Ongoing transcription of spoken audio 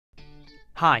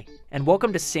Hi, and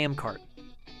welcome to SamCart,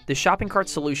 the shopping cart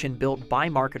solution built by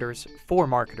marketers for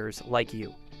marketers like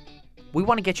you. We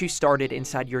want to get you started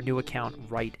inside your new account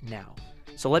right now.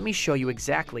 So let me show you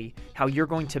exactly how you're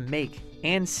going to make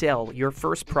and sell your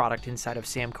first product inside of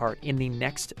SamCart in the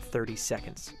next 30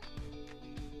 seconds.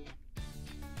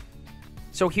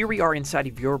 So here we are inside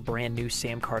of your brand new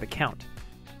SamCart account.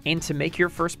 And to make your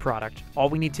first product, all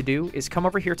we need to do is come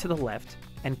over here to the left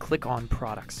and click on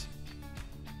Products.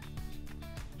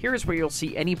 Here is where you'll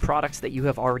see any products that you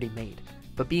have already made.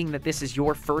 But being that this is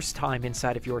your first time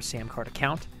inside of your SamCart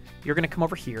account, you're going to come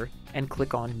over here and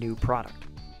click on New Product.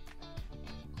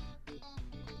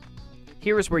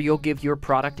 Here is where you'll give your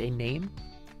product a name,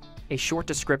 a short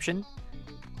description,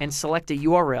 and select a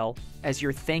URL as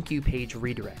your thank you page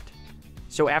redirect.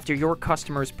 So after your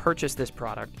customers purchase this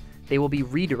product, they will be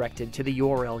redirected to the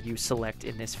URL you select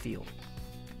in this field.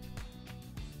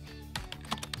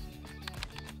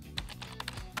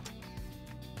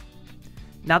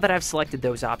 Now that I've selected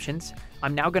those options,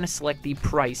 I'm now going to select the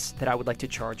price that I would like to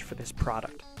charge for this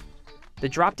product. The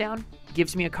dropdown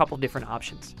gives me a couple different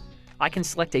options. I can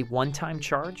select a one-time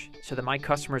charge so that my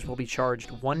customers will be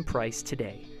charged one price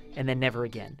today and then never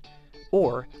again.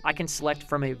 Or I can select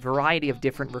from a variety of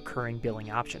different recurring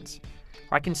billing options.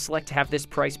 Or I can select to have this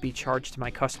price be charged to my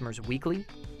customers weekly,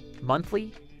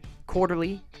 monthly,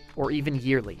 quarterly, or even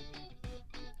yearly.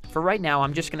 For right now,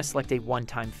 I'm just going to select a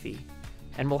one-time fee,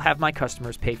 and we'll have my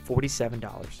customers pay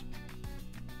 $47.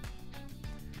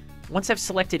 Once I've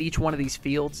selected each one of these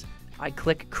fields, I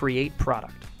click Create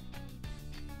Product.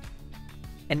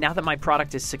 And now that my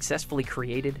product is successfully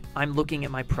created, I'm looking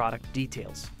at my product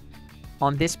details.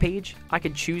 On this page, I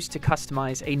can choose to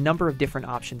customize a number of different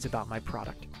options about my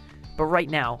product. But right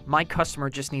now, my customer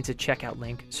just needs a checkout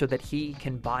link so that he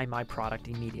can buy my product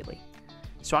immediately.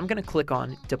 So I'm going to click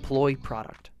on Deploy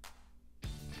Product.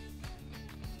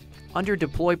 Under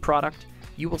Deploy Product,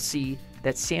 you will see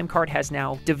that SamCart has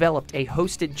now developed a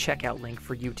hosted checkout link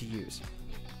for you to use.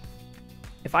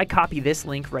 If I copy this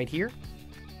link right here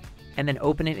and then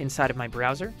open it inside of my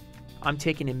browser, I'm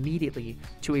taken immediately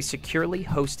to a securely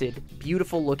hosted,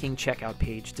 beautiful looking checkout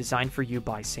page designed for you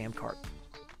by SamCart.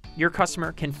 Your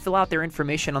customer can fill out their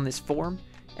information on this form,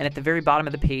 and at the very bottom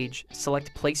of the page,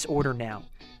 select Place Order Now,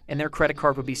 and their credit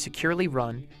card would be securely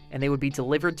run and they would be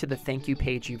delivered to the thank you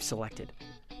page you've selected.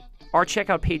 Our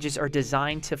checkout pages are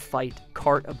designed to fight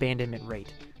cart abandonment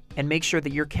rate and make sure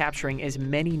that you're capturing as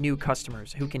many new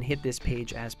customers who can hit this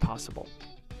page as possible.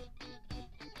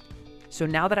 So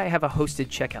now that I have a hosted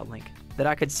checkout link that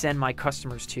I could send my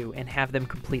customers to and have them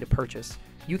complete a purchase,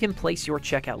 you can place your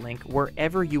checkout link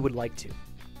wherever you would like to.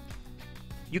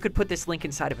 You could put this link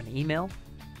inside of an email,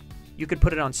 you could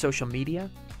put it on social media,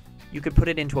 you could put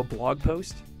it into a blog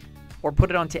post, or put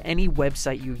it onto any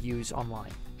website you use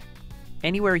online.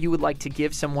 Anywhere you would like to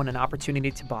give someone an opportunity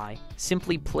to buy,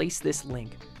 simply place this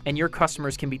link and your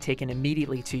customers can be taken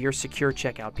immediately to your secure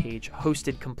checkout page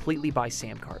hosted completely by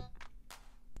SamCart.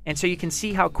 And so you can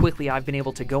see how quickly I've been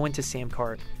able to go into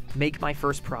SamCart, make my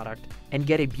first product, and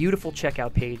get a beautiful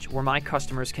checkout page where my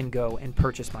customers can go and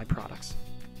purchase my products.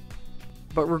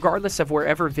 But regardless of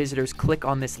wherever visitors click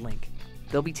on this link,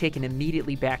 they'll be taken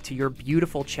immediately back to your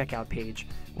beautiful checkout page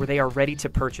where they are ready to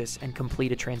purchase and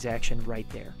complete a transaction right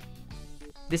there.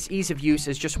 This ease of use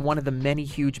is just one of the many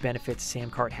huge benefits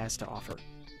SamCart has to offer.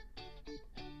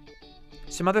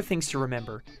 Some other things to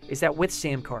remember is that with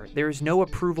SamCart, there is no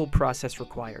approval process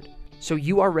required, so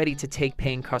you are ready to take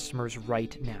paying customers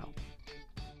right now.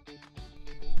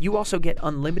 You also get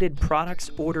unlimited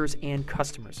products, orders, and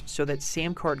customers so that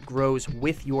SamCart grows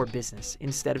with your business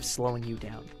instead of slowing you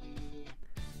down.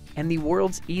 And the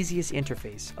world's easiest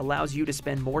interface allows you to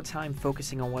spend more time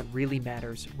focusing on what really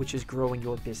matters, which is growing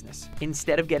your business,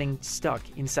 instead of getting stuck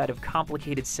inside of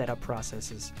complicated setup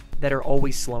processes that are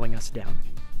always slowing us down.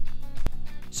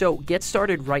 So get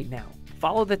started right now.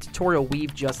 Follow the tutorial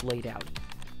we've just laid out.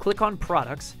 Click on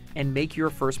Products and make your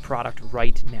first product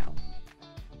right now.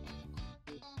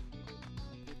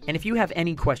 And if you have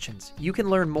any questions, you can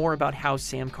learn more about how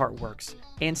SamCart works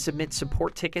and submit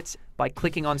support tickets by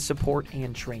clicking on Support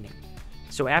and Training.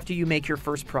 So after you make your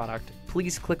first product,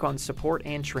 please click on Support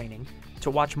and Training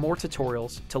to watch more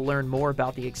tutorials to learn more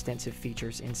about the extensive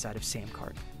features inside of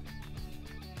SamCart.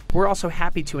 We're also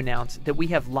happy to announce that we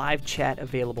have live chat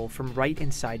available from right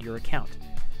inside your account.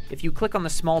 If you click on the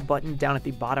small button down at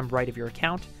the bottom right of your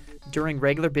account, during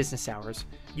regular business hours,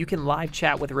 you can live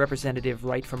chat with a representative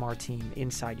right from our team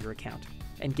inside your account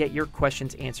and get your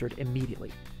questions answered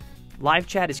immediately. Live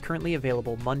chat is currently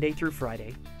available Monday through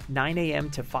Friday, 9 a.m.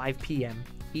 to 5 p.m.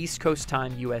 East Coast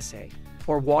Time USA,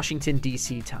 or Washington,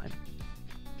 D.C. time.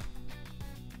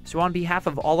 So on behalf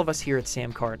of all of us here at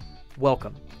SamCart,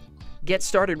 welcome. Get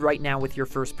started right now with your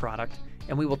first product,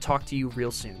 and we will talk to you real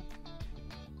soon.